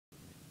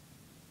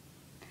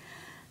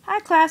Hi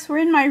class, we're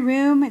in my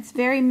room. It's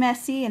very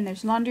messy and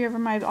there's laundry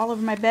all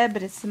over my bed,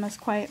 but it's the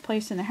most quiet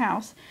place in the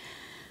house.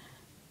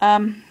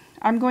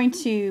 We're going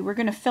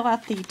to fill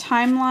out the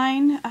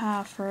timeline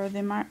for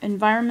the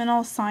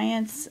environmental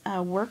science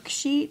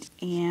worksheet,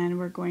 and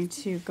we're going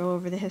to go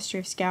over the history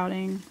of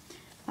scouting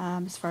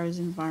as far as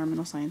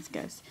environmental science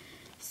goes.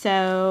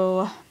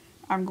 So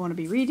I'm going to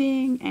be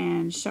reading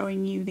and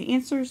showing you the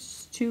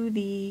answers to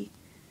the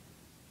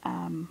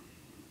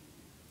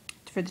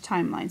for the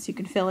timeline, so you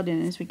can fill it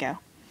in as we go.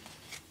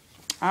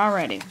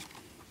 Alrighty.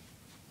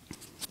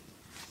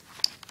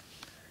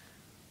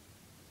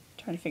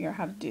 Trying to figure out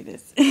how to do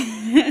this.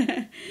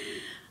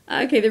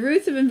 Okay, the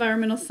roots of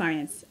environmental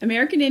science.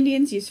 American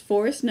Indians used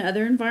forests and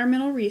other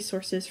environmental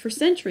resources for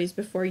centuries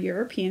before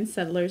European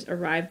settlers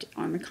arrived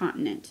on the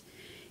continent.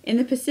 In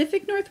the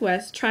Pacific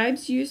Northwest,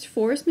 tribes used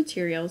forest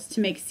materials to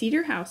make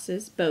cedar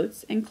houses,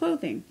 boats, and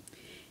clothing.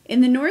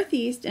 In the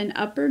Northeast and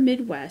upper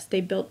Midwest,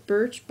 they built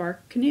birch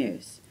bark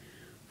canoes.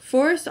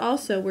 Forests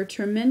also were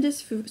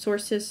tremendous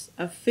sources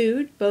of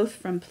food, both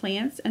from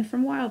plants and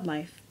from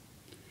wildlife.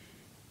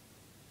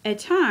 At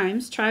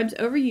times, tribes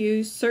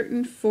overused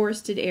certain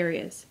forested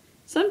areas.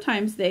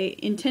 Sometimes they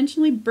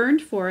intentionally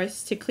burned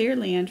forests to clear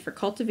land for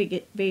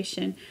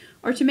cultivation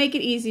or to make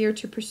it easier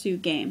to pursue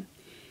game.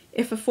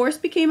 If a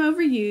forest became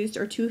overused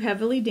or too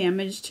heavily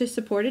damaged to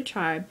support a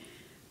tribe,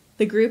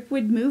 the group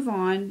would move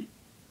on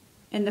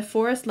and the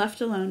forest left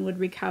alone would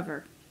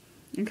recover.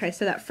 Okay,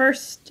 so that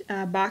first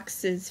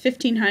box is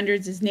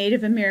 1500s as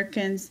Native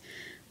Americans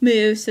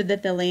moved so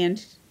that the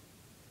land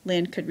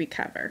could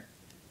recover.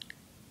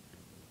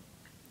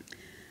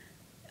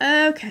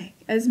 Okay,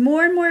 as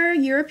more and more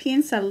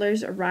European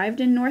settlers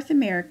arrived in North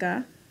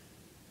America,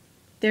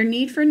 their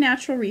need for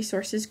natural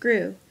resources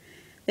grew.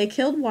 They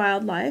killed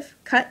wildlife,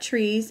 cut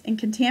trees, and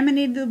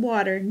contaminated the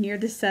water near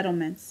the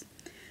settlements.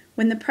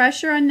 When the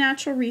pressure on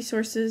natural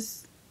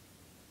resources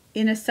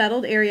in a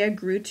settled area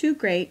grew too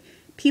great,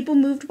 people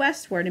moved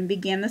westward and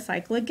began the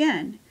cycle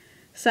again.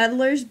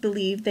 Settlers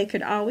believed they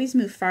could always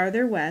move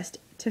farther west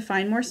to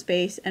find more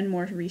space and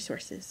more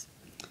resources.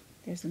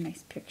 There's a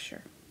nice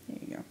picture. There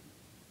you go.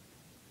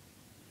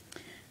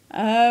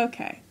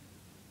 Okay,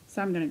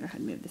 so I'm going to go ahead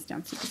and move this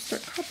down so you can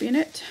start copying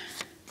it.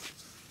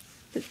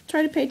 But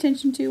try to pay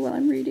attention to while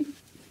I'm reading.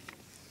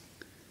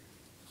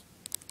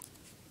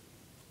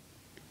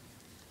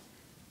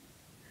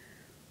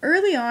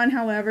 Early on,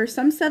 however,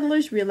 some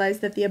settlers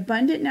realized that the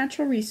abundant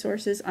natural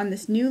resources on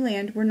this new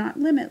land were not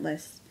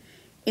limitless.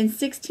 In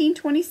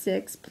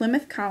 1626,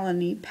 Plymouth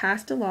Colony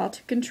passed a law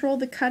to control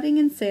the cutting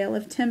and sale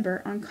of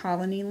timber on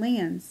colony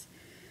lands.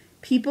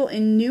 People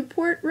in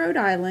Newport, Rhode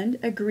Island,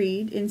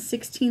 agreed in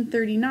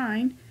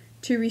 1639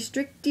 to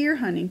restrict deer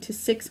hunting to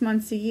 6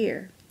 months a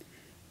year.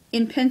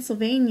 In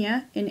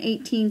Pennsylvania, in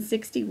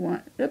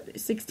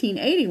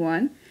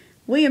 1681,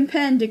 William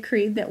Penn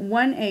decreed that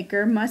 1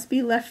 acre must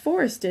be left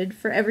forested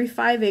for every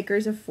 5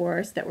 acres of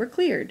forest that were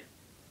cleared.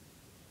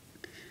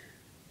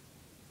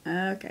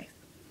 Okay.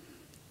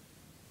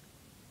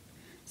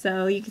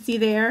 So you can see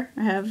there,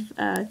 I have,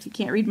 if you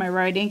can't read my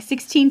writing,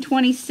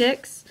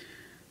 1626,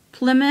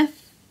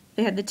 Plymouth,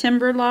 they had the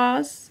timber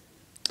laws.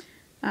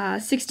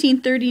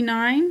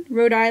 1639,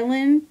 Rhode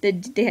Island,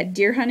 they had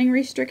deer hunting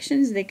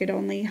restrictions. They could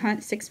only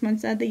hunt 6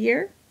 months out of the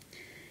year.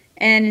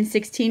 And in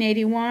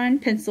 1681,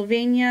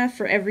 Pennsylvania,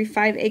 for every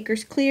 5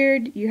 acres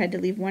cleared, you had to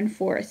leave 1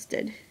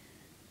 forested.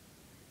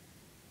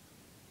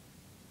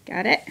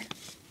 Got it?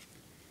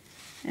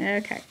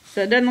 Okay,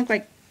 so it doesn't look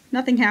like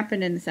nothing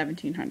happened in the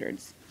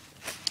 1700s.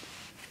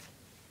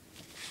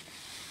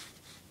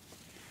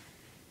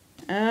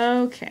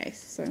 Okay,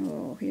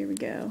 so here we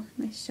go.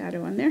 Nice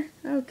shadow on there.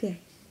 Okay.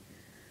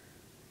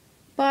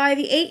 By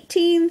the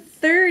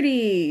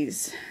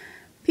 1830s,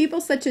 people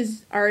such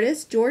as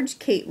artist George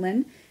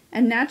Catlin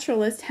and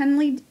naturalist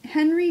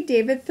Henry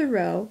David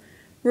Thoreau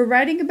were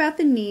writing about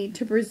the need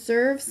to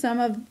preserve some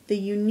of the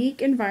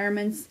unique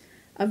environments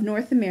of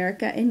North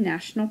America in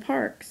national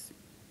parks.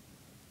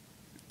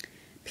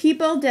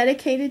 People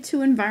dedicated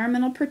to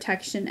environmental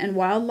protection and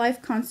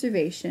wildlife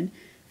conservation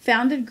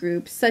founded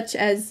groups such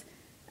as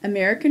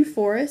American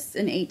Forests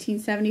in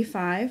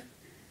 1875,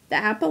 the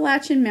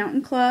Appalachian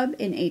Mountain Club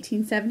in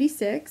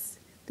 1876,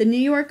 the New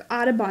York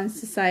Audubon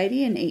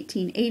Society in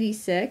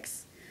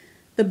 1886,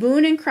 the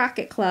Boone and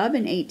Crockett Club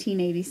in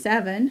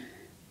 1887,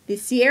 the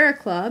Sierra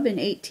Club in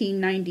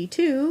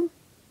 1892,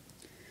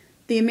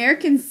 the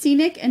American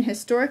Scenic and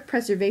Historic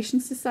Preservation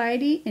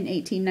Society in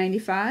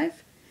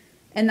 1895,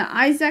 and the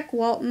Isaac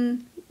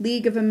Walton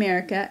League of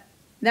America,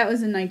 that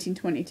was in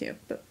 1922,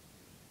 but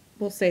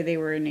we'll say they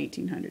were in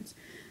 1800s.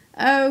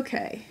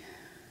 Okay.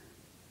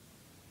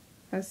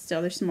 There's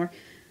some more.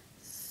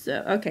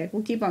 So, okay,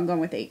 we'll keep on going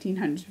with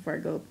 1800s before I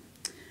go.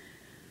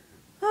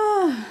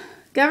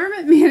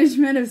 Government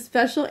management of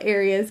special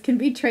areas can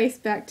be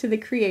traced back to the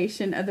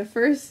creation of the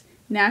first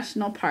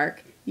national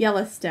park,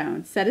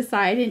 Yellowstone, set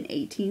aside in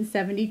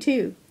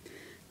 1872.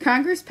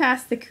 Congress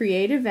passed the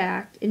Creative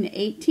Act in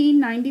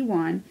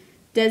 1891,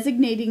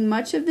 designating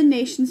much of the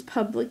nation's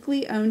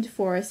publicly owned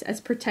forests as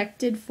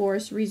protected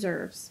forest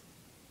reserves.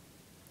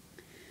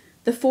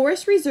 The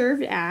Forest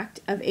Reserve Act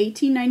of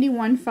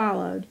 1891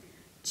 followed,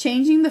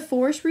 changing the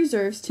forest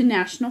reserves to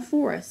national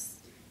forests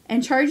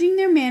and charging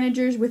their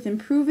managers with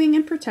improving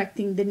and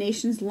protecting the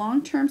nation's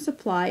long-term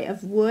supply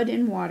of wood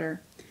and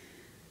water.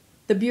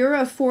 The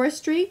Bureau of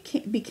Forestry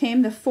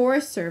became the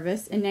Forest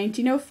Service in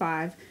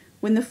 1905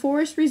 when the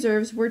forest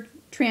reserves were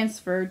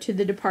transferred to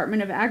the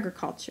Department of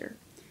Agriculture.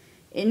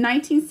 In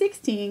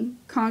 1916,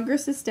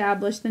 Congress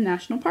established the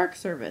National Park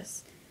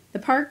Service. The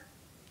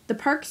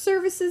Park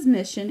Service's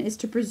mission is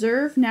to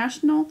preserve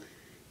natural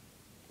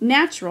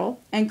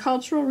and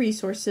cultural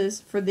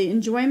resources for the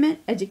enjoyment,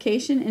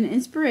 education, and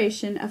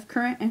inspiration of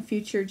current and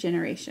future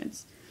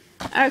generations.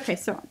 Okay,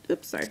 so,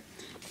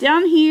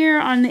 down here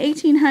on the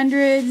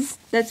 1800s,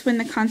 that's when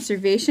the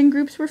conservation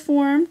groups were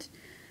formed.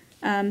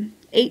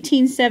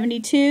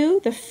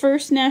 1872, the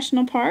first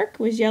national park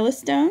was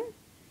Yellowstone.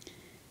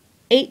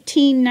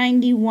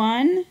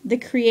 1891, the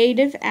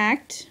Creative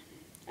Act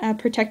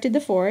protected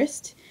the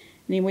forest.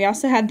 And then we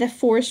also had the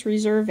Forest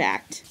Reserve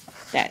Act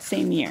that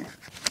same year.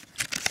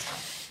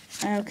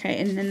 Okay,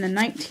 and then the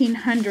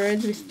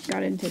 1900s, we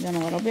got into them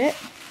a little bit.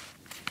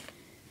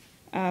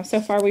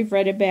 So far we've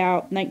read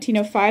about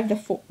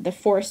 1905, the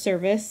Forest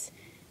Service,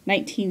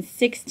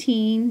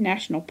 1916,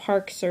 National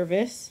Park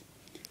Service.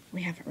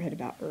 We haven't read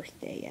about Earth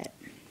Day yet.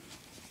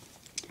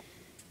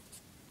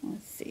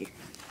 Let's see.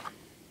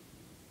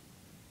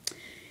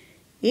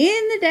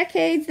 In the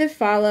decades that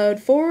followed,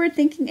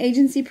 forward-thinking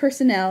agency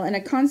personnel and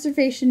a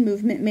conservation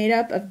movement made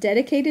up of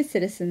dedicated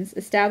citizens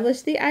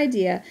established the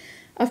idea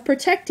of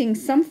protecting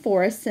some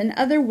forests and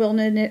other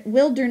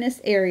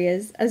wilderness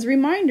areas as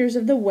reminders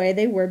of the way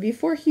they were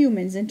before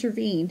humans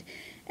intervened,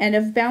 and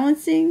of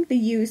balancing the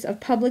use of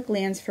public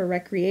lands for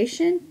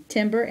recreation,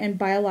 timber, and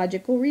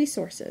biological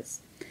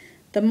resources.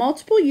 The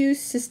Multiple Use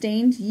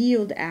Sustained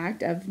Yield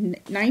Act of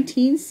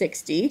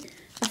 1960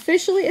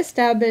 officially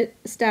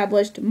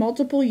established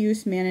multiple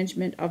use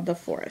management of the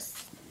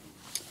forests.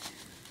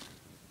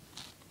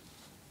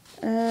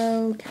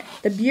 Okay.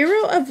 The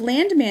Bureau of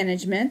Land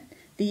Management,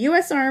 the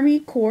U.S. Army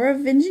Corps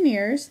of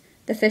Engineers,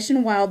 the Fish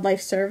and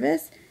Wildlife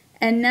Service,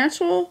 and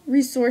Natural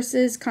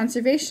Resources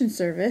Conservation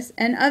Service,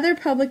 and other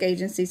public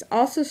agencies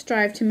also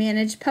strive to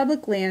manage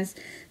public lands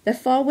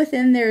that fall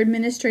within their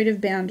administrative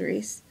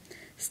boundaries.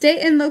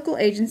 State and local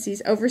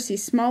agencies oversee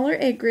smaller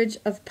acreage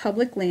of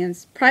public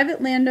lands.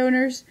 Private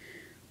landowners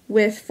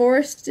with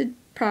forested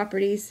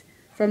properties,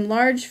 from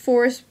large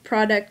forest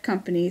product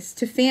companies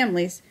to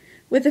families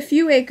with a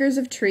few acres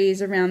of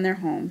trees around their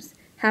homes,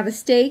 have a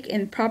stake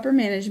in proper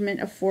management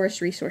of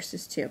forest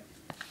resources too.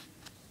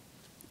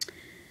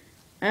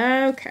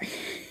 Okay.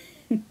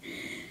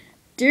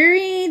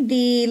 During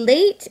the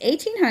late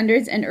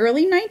 1800s and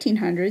early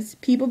 1900s,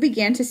 people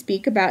began to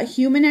speak about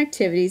human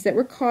activities that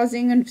were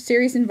causing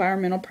serious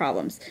environmental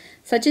problems,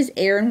 such as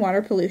air and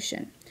water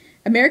pollution.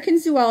 American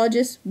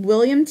zoologist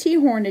William T.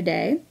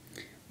 Hornaday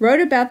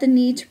wrote about the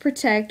need to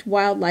protect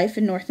wildlife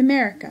in North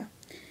America.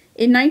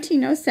 In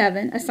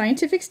 1907, a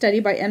scientific study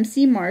by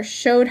M.C. Marsh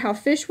showed how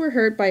fish were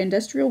hurt by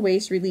industrial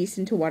waste released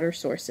into water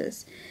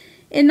sources.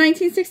 In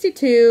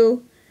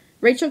 1962,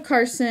 Rachel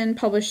Carson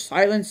published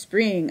Silent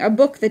Spring, a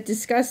book that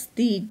discussed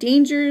the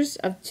dangers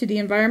to the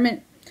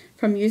environment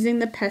from using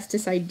the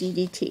pesticide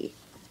DDT.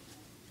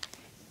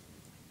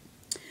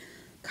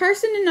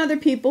 Carson and other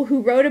people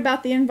who wrote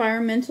about the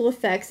environmental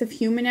effects of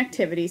human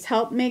activities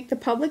helped make the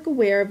public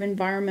aware of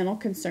environmental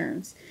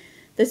concerns.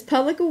 This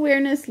public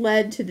awareness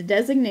led to the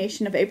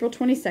designation of April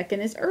 22nd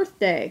as Earth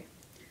Day.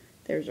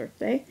 There's Earth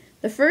Day.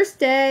 The first Earth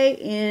Day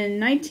in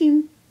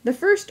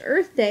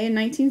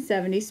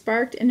 1970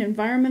 sparked an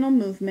environmental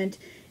movement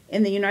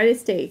in the United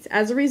States.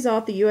 As a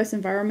result, the U.S.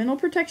 Environmental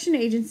Protection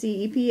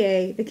Agency,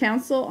 EPA, the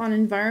Council on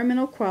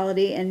Environmental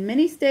Quality, and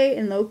many state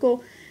and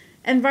local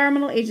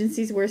environmental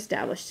agencies were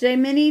established. Today,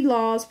 many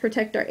laws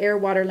protect our air,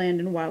 water, land,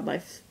 and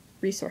wildlife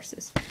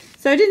resources.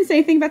 So I didn't say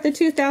anything about the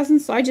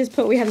 2000s, so I just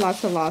put we had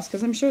lots of laws,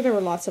 because I'm sure there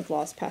were lots of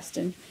laws passed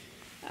in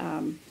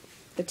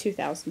the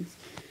 2000s.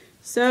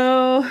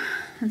 So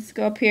let's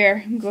go up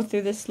here and go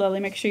through this slowly,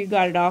 make sure you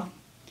got it all.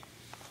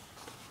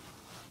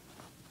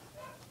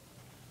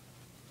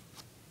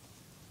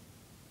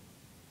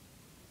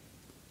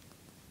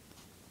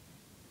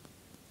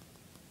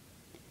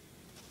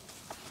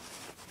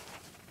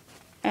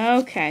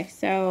 Okay,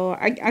 so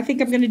I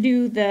think I'm going to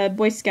do the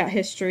Boy Scout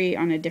history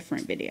on a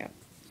different video.